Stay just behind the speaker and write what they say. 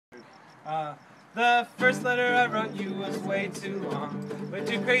The first letter I wrote you was way too long, way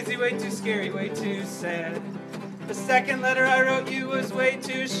too crazy, way too scary, way too sad. The second letter I wrote you was way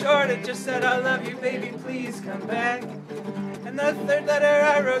too short. It just said, I love you, baby, please come back. And the third letter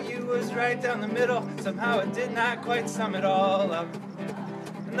I wrote you was right down the middle. Somehow it did not quite sum it all up.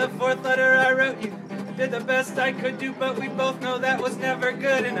 And the fourth letter I wrote you, I did the best I could do, but we both know that was never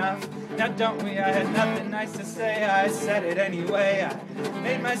good enough. Now don't we? I had nothing nice to say, I said it anyway. I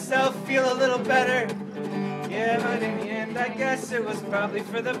made myself feel a little better. Yeah, but in the end I guess it was probably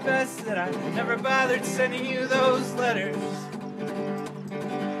for the best that I never bothered sending you those letters.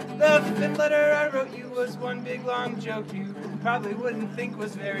 The fifth letter I wrote you was one big long joke you probably wouldn't think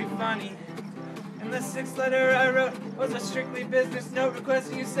was very funny. And the sixth letter I wrote was a strictly business note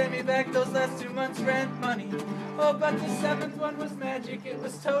requesting you send me back those last 2 months' rent money. Oh, but the seventh one was magic, it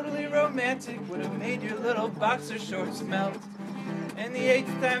was totally romantic, would have made your little boxer shorts melt. And the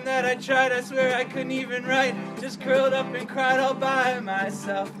eighth time that I tried, I swear I couldn't even write, just curled up and cried all by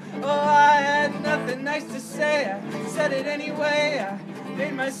myself. Oh, I had nothing nice to say, I said it anyway, I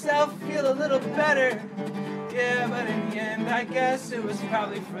made myself feel a little better. Yeah, but in the end, I guess it was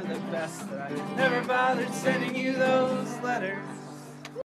probably for the best that I never bothered sending you those letters.